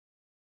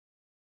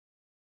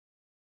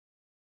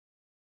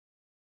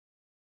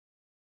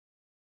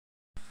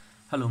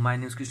Hello, my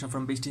name is Krishna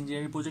from Best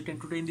Engineering Project,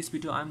 and today in this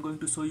video I am going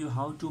to show you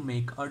how to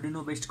make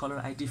Arduino based caller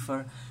ID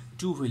for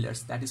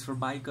two-wheelers, that is for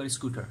bike or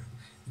scooter.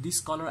 This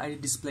caller ID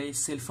displays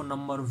cell phone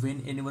number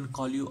when anyone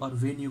call you or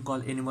when you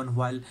call anyone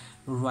while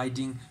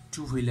riding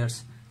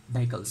two-wheelers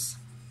vehicles.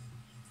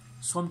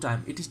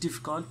 Sometimes it is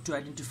difficult to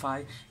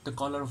identify the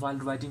caller while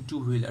riding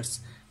two-wheelers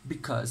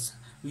because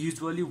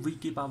usually we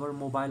keep our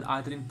mobile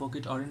either in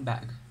pocket or in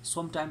bag.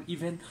 Sometimes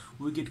even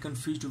we get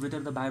confused whether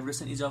the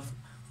vibration is of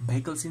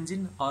vehicle's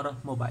engine or a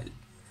mobile.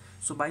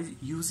 So by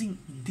using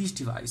this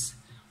device,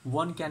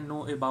 one can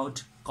know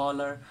about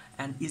caller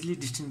and easily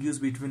distinguish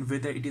between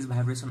whether it is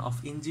vibration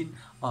of engine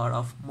or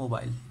of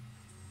mobile.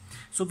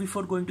 So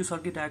before going to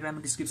circuit diagram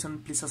and description,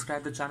 please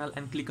subscribe the channel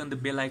and click on the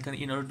bell icon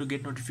in order to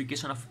get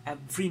notification of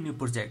every new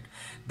project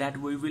that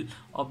we will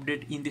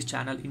update in this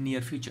channel in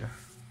near future.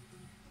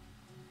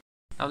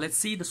 Now let's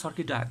see the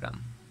circuit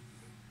diagram.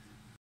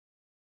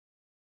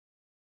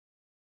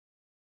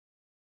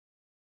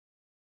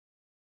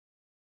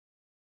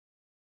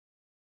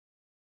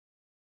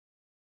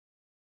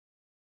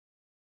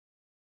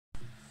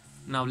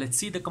 Now let's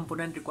see the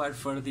component required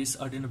for this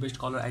Arduino based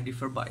caller ID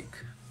for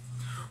bike.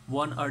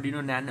 One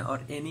Arduino Nano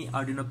or any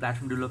Arduino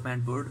platform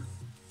development board,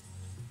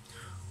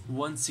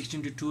 one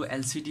 16:2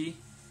 LCD,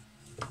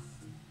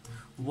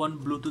 one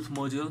Bluetooth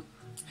module.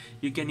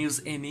 You can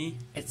use any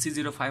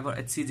HC05 or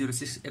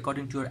HC06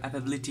 according to your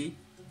ability.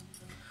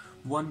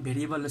 One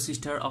variable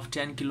resistor of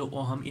 10 kilo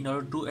ohm in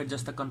order to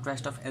adjust the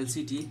contrast of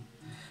LCD,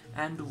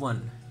 and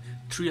one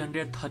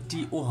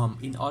 330 ohm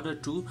in order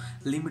to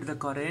limit the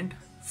current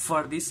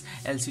for this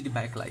LCD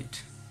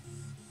backlight.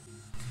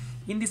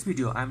 In this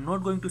video, I am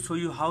not going to show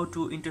you how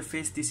to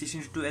interface this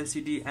 16:2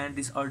 LCD and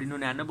this Arduino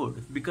Nano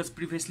board because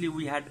previously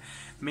we had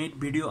made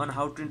video on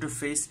how to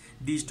interface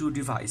these two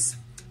devices.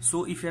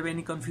 So if you have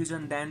any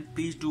confusion, then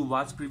please do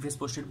watch previous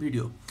posted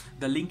video.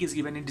 The link is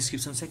given in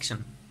description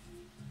section.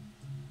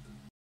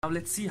 Now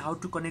let's see how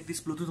to connect this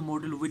Bluetooth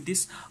module with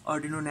this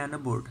Arduino Nano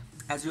board.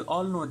 As you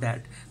all know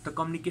that the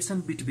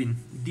communication between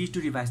these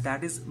two devices,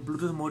 that is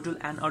Bluetooth module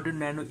and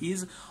Arduino Nano,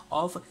 is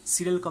of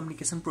serial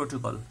communication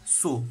protocol.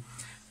 So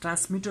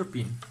transmitter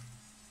pin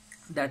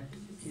that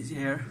is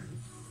here,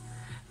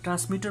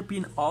 transmitter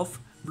pin of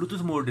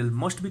Bluetooth module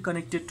must be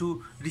connected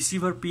to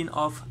receiver pin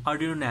of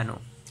Arduino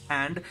Nano,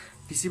 and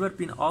receiver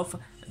pin of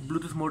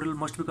Bluetooth module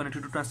must be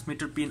connected to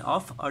transmitter pin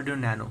of Arduino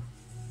Nano.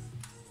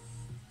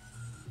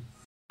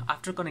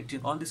 After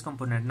connecting all these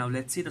components, now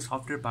let's see the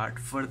software part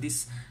for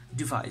this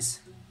device.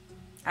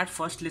 At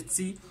first, let's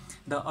see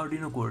the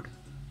Arduino code.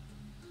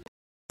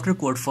 Software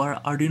code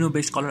for Arduino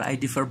based caller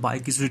ID for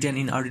bike is written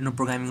in Arduino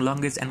programming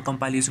language and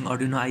compiled using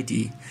Arduino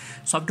IDE.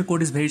 Software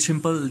code is very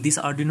simple. This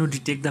Arduino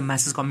detects the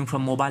message coming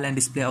from mobile and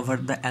display over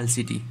the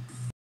LCD.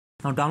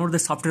 Now download the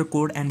software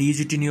code and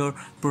use it in your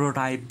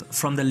prototype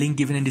from the link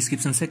given in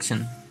description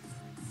section.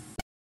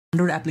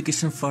 Android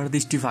application for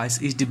this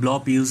device is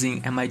developed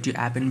using MIT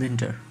App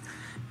Inventor.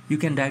 You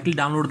can directly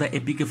download the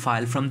APK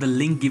file from the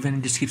link given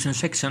in description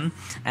section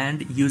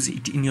and use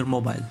it in your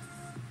mobile.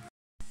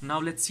 Now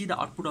let's see the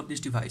output of this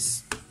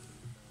device.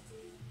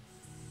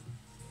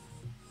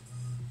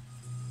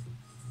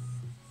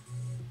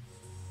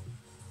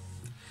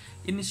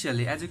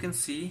 Initially, as you can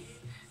see,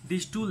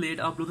 these two LED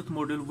of Bluetooth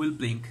module will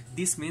blink.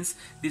 This means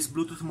this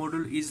Bluetooth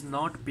module is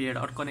not paired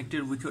or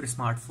connected with your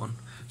smartphone.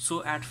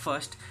 So at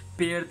first,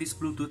 pair this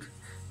Bluetooth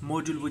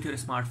module with your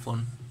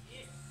smartphone.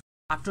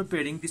 After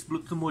pairing this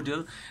Bluetooth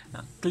module,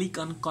 click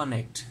on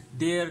connect.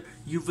 There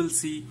you will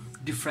see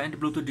different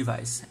Bluetooth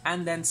device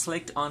and then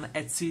select on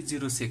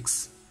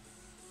HC06.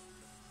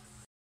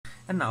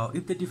 And now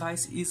if the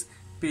device is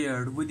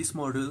paired with this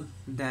module,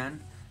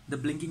 then the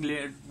blinking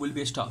LED will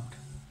be stopped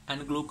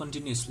and glow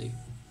continuously.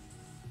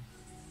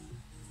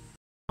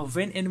 Now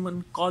when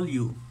anyone call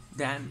you,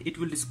 then it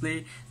will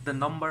display the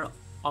number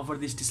over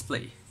this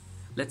display.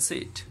 Let's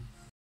see it.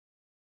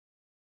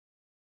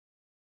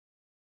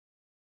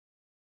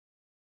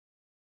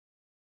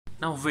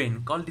 Now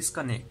when call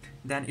disconnect,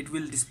 then it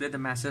will display the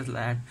message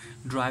that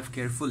drive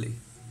carefully.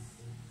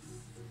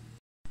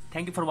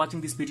 Thank you for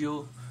watching this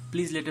video.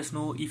 Please let us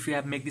know if you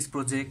have made this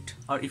project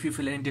or if you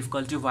feel any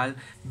difficulty while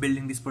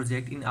building this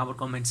project in our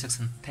comment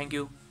section. Thank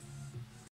you.